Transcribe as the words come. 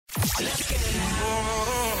This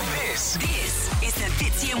is the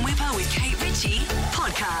Fitzy and Whipper with Kate Ritchie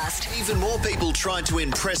podcast. Even more people tried to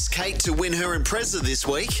impress Kate to win her Impreza this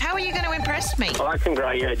week. How are you going to impress me? I can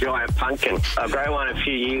grow you a giant pumpkin. I grew one a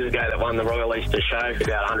few years ago that won the Royal Easter Show,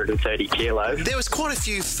 about 130 kilos. There was quite a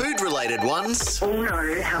few food-related ones. All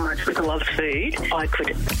know how much I love food. I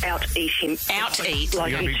could out-eat him. Out-eat?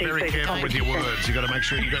 Like You've got to be very careful with your words. You've got to make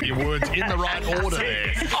sure you've got your words in the right order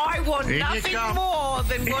there. I want In you nothing come. more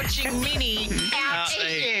than watching Minnie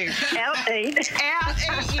out-eat you. Out-eat.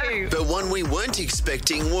 Out-eat you. But one we weren't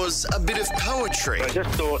expecting was a bit of poetry. I just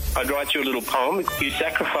thought I'd write you a little poem. You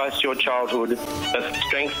sacrificed your childhood, but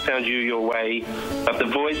strength found you your way, but the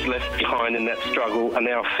voids left behind in that struggle are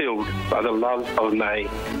now filled by the love of May.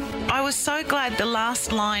 I was so glad the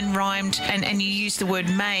last line rhymed and you used the word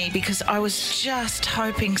may, because I was just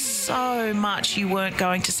hoping so much you weren't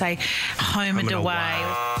going to say home and away.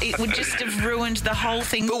 It would just have ruined the whole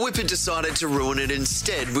thing. But Whipper decided to ruin it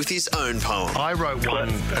instead with his own poem. I wrote one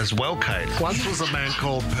as well, Kate. Once was a man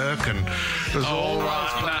called Perkin. It was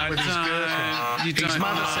with his gherkin. His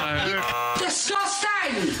mother said Perkin.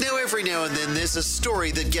 Now, every now and then, there's a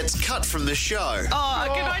story that gets cut from the show.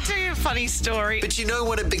 Oh, can I tell you a funny story? But you know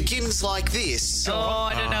when it begins like this, Oh,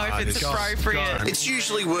 I don't know if it's appropriate. it's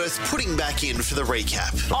usually worth putting back in for the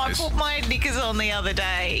recap. I put my knickers on the other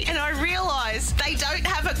day and I realised they don't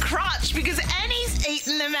have a crutch because Annie's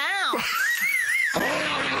eaten them out.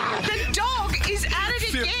 The dog is at it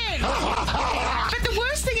again. But the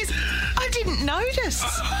worst thing is, I didn't notice.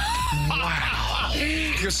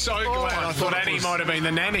 You're so glad I thought Annie might have been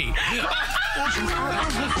the nanny.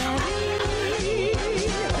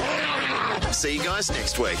 See you guys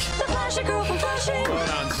next week. Well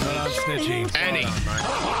done, Snitchy. Annie.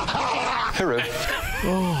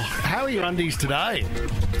 How are your undies today?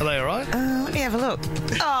 Are they all right? Let me have a look.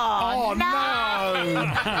 Oh, no.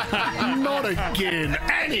 Not again.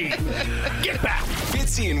 Annie, get back.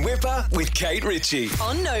 Fitzy and Whipper with Kate Ritchie.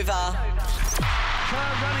 On Nova. Kerr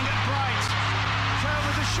running it bright. Kerr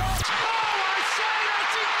with a shot. Oh, I say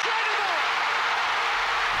that's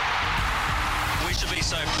incredible. We should be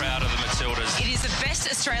so proud of the Matildas. It is the best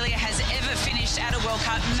Australia has ever finished at a World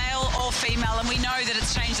Cup, male or female, and we know that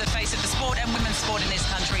it's changed the face of the sport and women's sport in this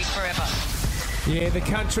country forever. Yeah, the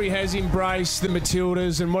country has embraced the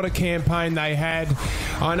Matildas, and what a campaign they had.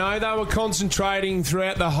 I know they were concentrating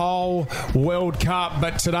throughout the whole World Cup,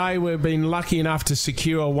 but today we've been lucky enough to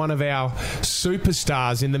secure one of our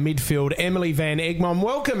superstars in the midfield, Emily Van Egmond.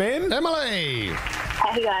 Welcome, Em. Emily.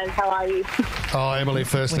 Hey guys, how are you? Oh, Emily,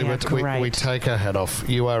 firstly, We are great. we take our hat off.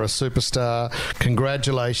 You are a superstar.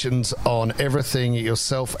 Congratulations on everything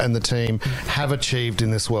yourself and the team have achieved in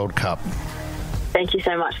this World Cup. Thank you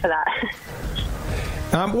so much for that.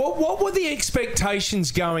 What were the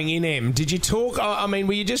expectations going in, Em? Did you talk, I mean,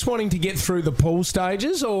 were you just wanting to get through the pool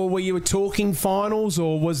stages, or were you talking finals,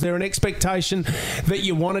 or was there an expectation that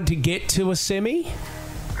you wanted to get to a semi?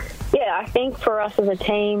 Yeah, I think for us as a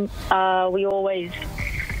team, we always,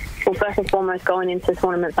 well, first and foremost, going into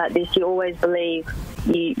tournaments like this, you always believe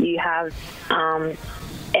you have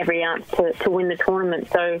every ounce to win the tournament.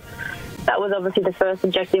 So that was obviously the first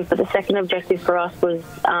objective, but the second objective for us was,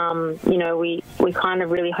 we kind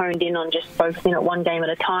of really honed in on just focusing at one game at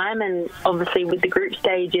a time, and obviously with the group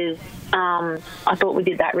stages, I thought we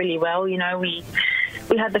did that really well. You know, we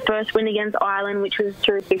had the first win against Ireland, which was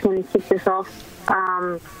terrific and kicked us off.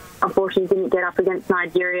 Unfortunately, didn't get up against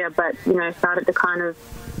Nigeria, but, started to kind of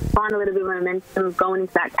find a little bit of momentum going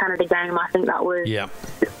into that Canada game. I think that was... Yeah.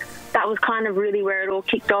 That was kind of really where it all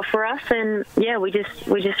kicked off for us, and yeah, we just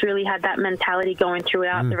really had that mentality going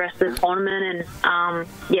throughout the rest of the tournament, and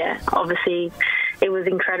obviously it was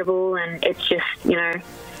incredible, and it's just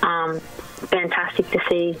fantastic to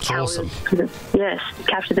see how awesome.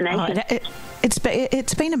 capture the nation.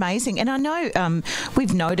 It's been amazing, and I know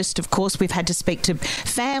we've noticed, of course, we've had to speak to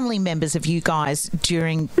family members of you guys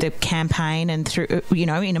during the campaign and through,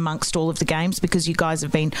 in amongst all of the games, because you guys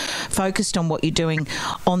have been focused on what you're doing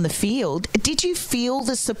on the field. Did you feel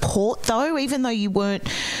the support, though, even though you weren't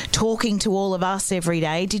talking to all of us every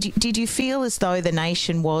day? Did you feel as though the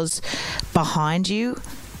nation was behind you?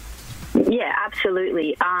 Yeah,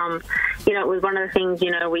 absolutely. It was one of the things,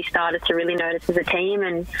 we started to really notice as a team,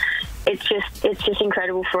 and it's just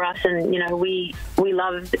incredible for us, and we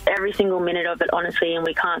loved every single minute of it, honestly, and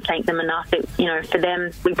we can't thank them enough. For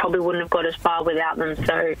them, we probably wouldn't have got as far without them,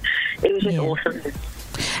 so it was just awesome.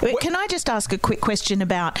 Can I just ask a quick question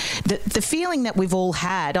about the feeling that we've all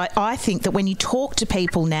had? I think that when you talk to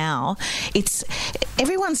people now,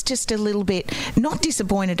 everyone's just a little bit not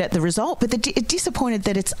disappointed at the result, but disappointed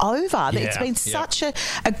that it's over. Yeah, it's been such a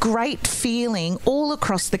great feeling all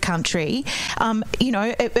across the country.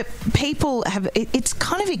 People have, it's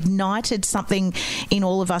kind of ignited something in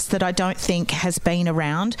all of us that I don't think has been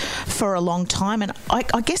around for a long time. And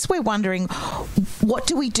I guess we're wondering, what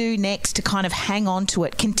do we do next to kind of hang on to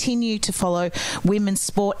it, continue to follow women's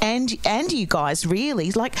sport and you guys,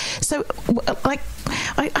 really?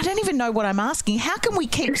 I don't even know what I'm asking. How can we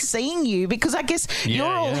keep seeing you? Because I guess you're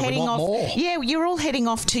all heading off. More. Yeah, you're all heading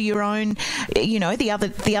off to your own,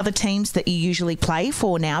 the other teams that you usually play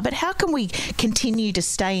for now. But how can we continue to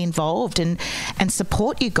stay involved and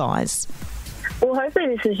support you guys? Well,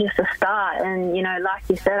 hopefully this is just a start. And, like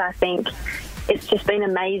you said, I think it's just been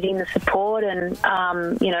amazing, the support. And,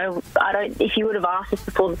 if you would have asked us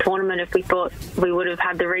before the tournament if we thought we would have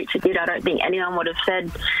had the reach it did, I don't think anyone would have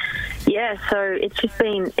said yeah. So it's just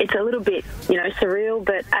been, it's a little bit, surreal.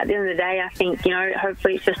 But at the end of the day, I think,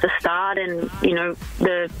 hopefully it's just a start, and,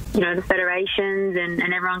 the federations and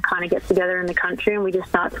everyone kind of gets together in the country and we just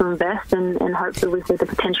start to invest and hopefully we see the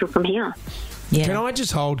potential from here. Yeah. Can I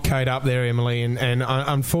just hold Kate up there, Emily? And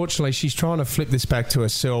unfortunately, she's trying to flip this back to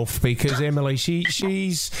herself because, Emily,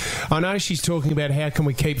 I know she's talking about how can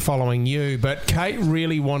we keep following you, but Kate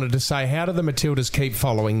really wanted to say, how do the Matildas keep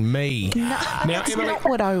following me? No, that's Emily, not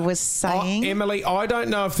what I was saying. Emily, I don't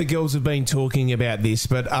know if the girls have been talking about this,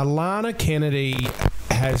 but Alana Kennedy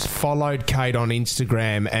has followed Kate on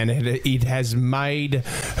Instagram and it has made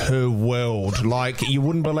her world. Like, you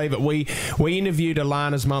wouldn't believe it. We interviewed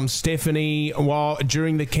Alana's mum, Stephanie,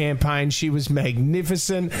 during the campaign. She was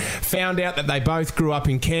magnificent. Found out that they both grew up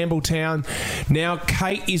in Campbelltown. Now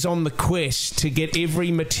Kate is on the quest to get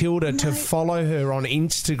every Matilda to follow her on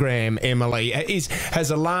Instagram, Emily.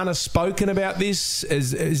 Has Alana spoken about this?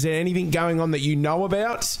 Is there anything going on that you know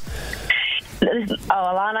about?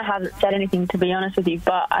 Alana hasn't said anything, to be honest with you,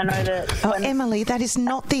 but I know that... Emily, that is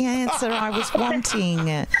not the answer I was wanting.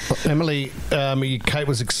 Emily, Kate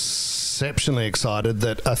was exceptionally excited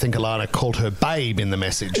that I think Alana called her babe in the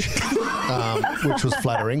message, which was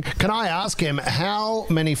flattering. Can I ask him, how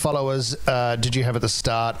many followers did you have at the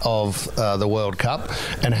start of the World Cup,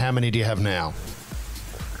 and how many do you have now?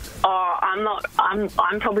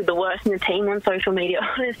 I'm probably the worst in the team on social media,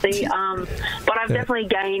 honestly. But I've definitely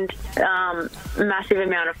gained massive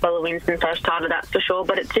amount of following since I started, that's for sure.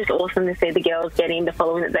 But it's just awesome to see the girls getting the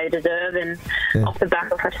following that they deserve, and off the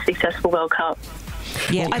back of such a successful World Cup.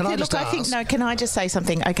 Yeah, can I just say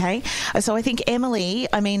something, okay? So I think Emily,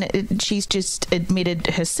 she's just admitted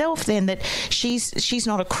herself then that she's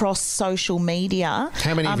not across social media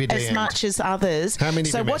as much as others. How many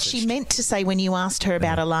so what she meant to say when you asked her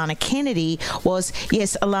about Alana Kennedy was,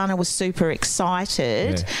 yes, Alana was super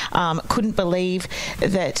excited, couldn't believe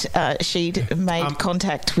that she'd made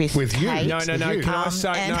contact with you. Kate. No, can I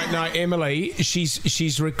say, no, Emily,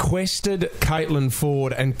 she's requested Caitlin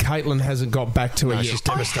Ford and Caitlin hasn't got back to her. She's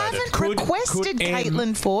devastated. I haven't requested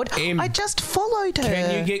Caitlin Ford. I just followed her.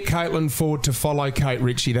 Can you get Caitlin Ford to follow Kate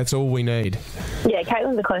Ritchie? That's all we need. Yeah,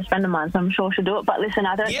 Caitlin's a close friend of mine, so I'm sure she'll do it. But listen,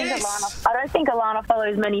 I don't think Alana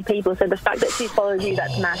follows many people, so the fact that she follows you,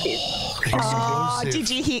 that's massive. Oh,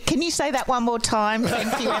 did you hear? Can you say that one more time?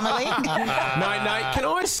 Thank you, Emily. No. Can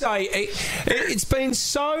I say, it's been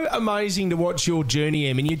so amazing to watch your journey,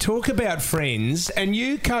 Em, and you talk about friends, and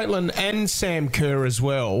you, Caitlin, and Sam Kerr as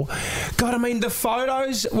well. God, the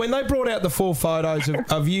photos, when they brought out the 4 photos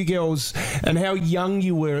of you girls and how young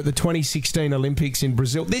you were at the 2016 Olympics in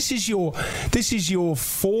Brazil, this is your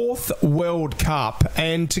 4th World Cup,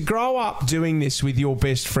 and to grow up doing this with your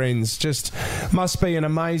best friends just must be an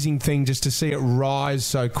amazing thing just to see it rise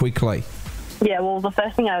so quickly. Yeah, well, the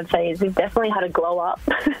first thing I would say is we've definitely had a glow up.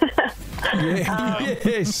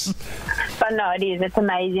 Yes. But no, it is. It's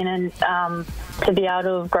amazing, and to be able to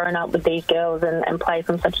have grown up with these girls and play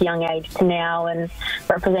from such a young age to now and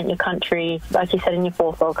represent your country, like you said, in your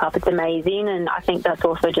 4th World Cup, it's amazing. And I think that's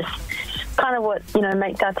also just kind of what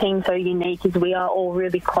makes our team so unique, is we are all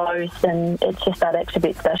really close, and it's just that extra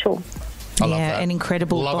bit special. Yeah, an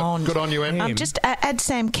incredible bond. Good on you, Em. Just add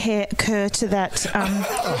Sam Kerr to that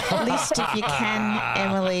list if you can,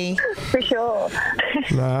 Emily. For sure.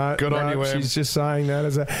 No, good on you, Em. She's just saying that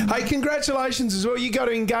as a... Hey, congratulations as well. You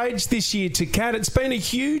got engaged this year to Kat. It's been a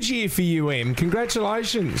huge year for you, Em.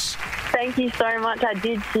 Congratulations. Thank you so much. I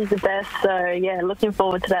did. She's the best. So, yeah, looking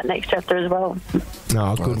forward to that next chapter as well.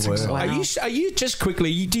 Oh, good work. Wow. Are you just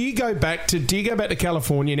quickly, do you go back to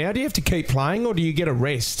California now? Do you have to keep playing, or do you get a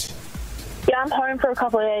rest? Yeah, I'm home for a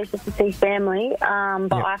couple of days just to see family,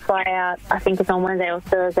 but I fly out, I think it's on Wednesday or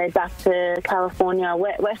Thursday, back to California.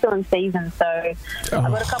 We're still in season, so I've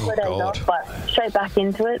got a couple of days off, but straight back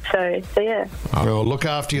into it, so yeah. Well, look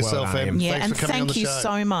after yourself, Em. Yeah, Thanks and for coming on the thank you show.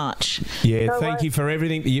 so much. Yeah, thank you for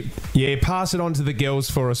everything. Pass it on to the girls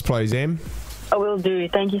for us, please, Em. I will do.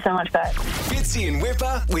 Thank you so much, guys. Fitzy and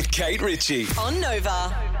Whipper with Kate Ritchie. On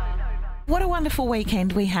Nova. What a wonderful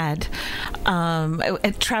weekend we had.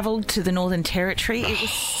 It travelled to the Northern Territory. It was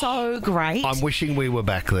so great. I'm wishing we were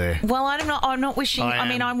back there. Well, I'm not wishing.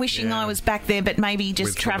 I'm wishing I was back there, but maybe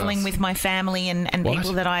just travelling with my family and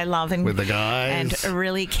people that I love and with the guys and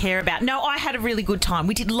really care about. No, I had a really good time.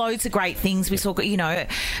 We did loads of great things. We saw,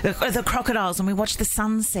 the crocodiles, and we watched the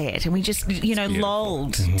sunset, and we just,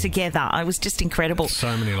 lolled together. It was just incredible.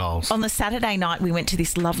 So many lolls. On the Saturday night, we went to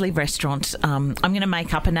this lovely restaurant. I'm going to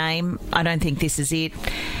make up a name. I don't think this is it.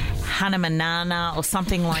 Hanamanana or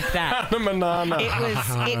something like that. Hanamanana.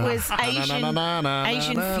 It was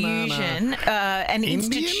Asian fusion, an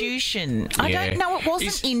institution. I don't know. It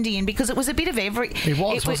wasn't Indian because it was a bit of every. It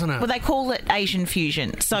wasn't it? Well, they call it Asian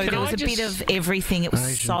fusion. So there was a bit of everything. It was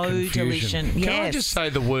Asian so confusion. delicious. Can I just say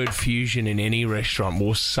the word fusion in any restaurant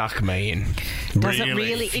will suck me in? Does it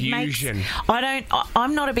really? Fusion. It makes.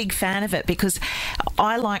 I'm not a big fan of it because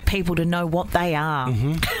I like people to know what they are.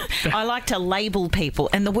 Mm-hmm. I like to label people,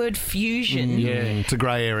 and the word fusion. It's a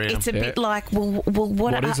grey area. It's a bit like,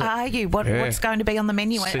 what is it? are you? What's going to be on the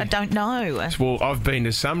menu? I don't know. Well, I've been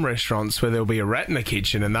to some restaurants where there'll be a rat in the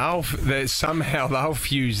kitchen, and they'll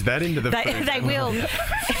fuse that into the food. They will.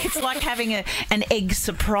 It's like having an egg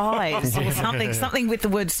surprise or something with the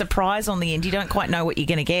word surprise on the end. You don't quite know what you're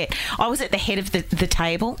going to get. I was at the head of the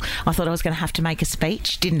table. I thought I was going to have to make a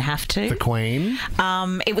speech. Didn't have to. The Queen.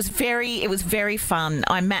 It was very fun.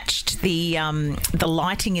 I matched the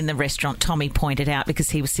lighting in the restaurant. Tommy pointed out because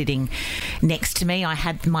he was sitting next to me. I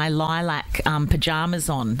had my lilac pajamas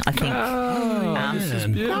on. I think.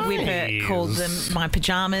 Whipper called them my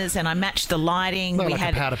pajamas, and I matched the lighting. They were like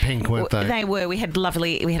a powder pink, weren't they? They were. We had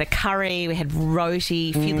a curry. We had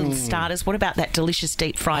roti, a few little starters. What about that delicious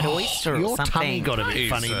deep fried oyster or something? Your tummy got a bit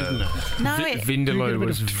funny, didn't it? No, Vindaloo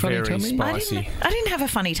was very spicy. I didn't have a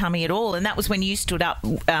funny tummy at all, and that was when you stood up,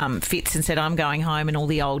 Fitz, and said, "I'm going home," and all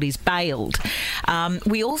the oldies bailed.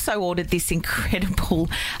 We also ordered this incredible,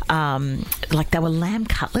 they were lamb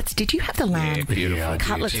cutlets. Did you have the lamb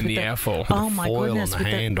cutlets in the airfoil? Oh my goodness,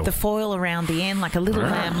 with the foil around the end, like a little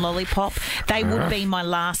lamb lollipop. They would be my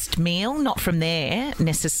last meal, not from there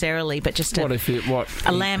necessarily, but just a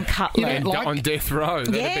lamb cutlet. On death row,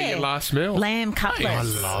 that'd be your last meal. Lamb cutlets. I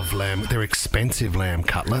love lamb. They're expensive lamb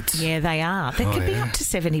cutlets. Yeah, they are. They could be up to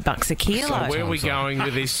 $70 a kilo. So where are we going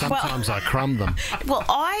with this? Sometimes I crumb them. Well,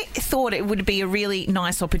 I thought it would be a really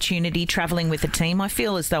nice opportunity travelling with the team. I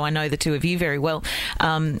feel as though I know the two of you very well,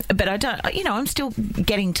 but I don't. I'm still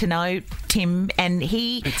getting to know Tim, and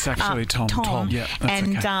he. It's actually Tom. Yeah,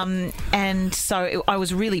 that's okay. And so I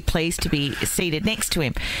was really pleased to be seated next to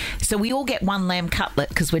him. So we all get one lamb cutlet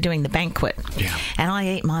because we're doing the banquet. Yeah. And I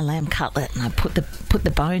eat my lamb cutlet and I put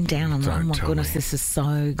the bone down. I'm like, oh my goodness, this is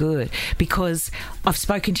so good. Because I've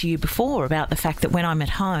spoken to you before about the fact that when I'm at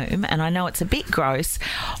home, and I know it's a bit gross,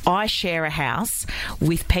 I share a house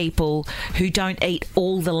with people who don't eat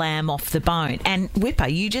all the lamb off the bone. And Whipper,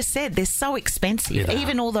 you just said they're so expensive. Yeah,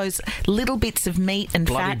 even all those little bits of meat and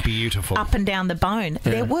fat beautiful. Up and down the bone,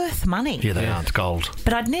 they're worth money. Yeah, they are. It's gold.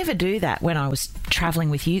 But I'd never do that when I was travelling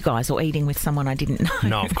with you guys or eating with someone I didn't know.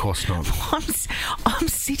 No, of course not. I'm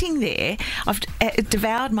sitting there. I've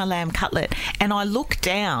devoured my lamb cutlet, and I look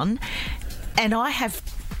down, and I have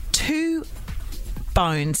 2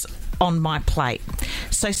 bones on my plate.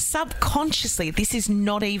 So subconsciously, this is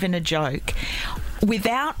not even a joke,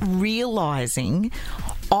 without realising,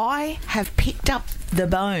 I have picked up the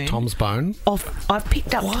bone. Tom's bone? I've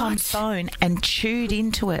picked up Tom's bone and chewed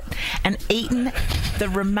into it and eaten the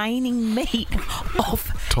remaining meat of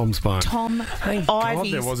Tom's bone. Ivy's God,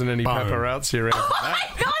 there wasn't any paparazzi around for that. I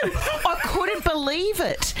know. I couldn't believe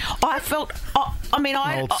it. I felt...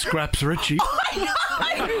 Old Scraps Ritchie.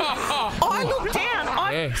 I looked down.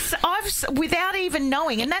 I've without even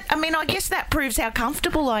knowing, and that, I guess that proves how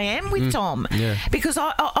comfortable I am with Tom. Yeah. Because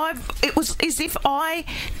it was as if I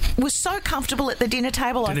was so comfortable at the dinner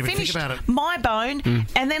table. I finished my bone,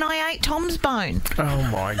 and then I ate Tom's bone. Oh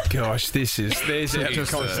my gosh, there's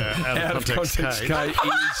out of context. Kate.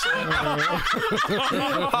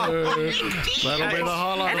 That'll be the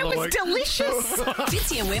highlight of the week. And it was delicious.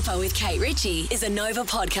 Fitzy and Whipper with Kate Ritchie is a Nova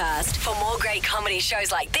podcast. For more great comedy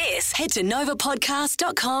shows like this, head to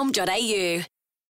novapodcast.com.au.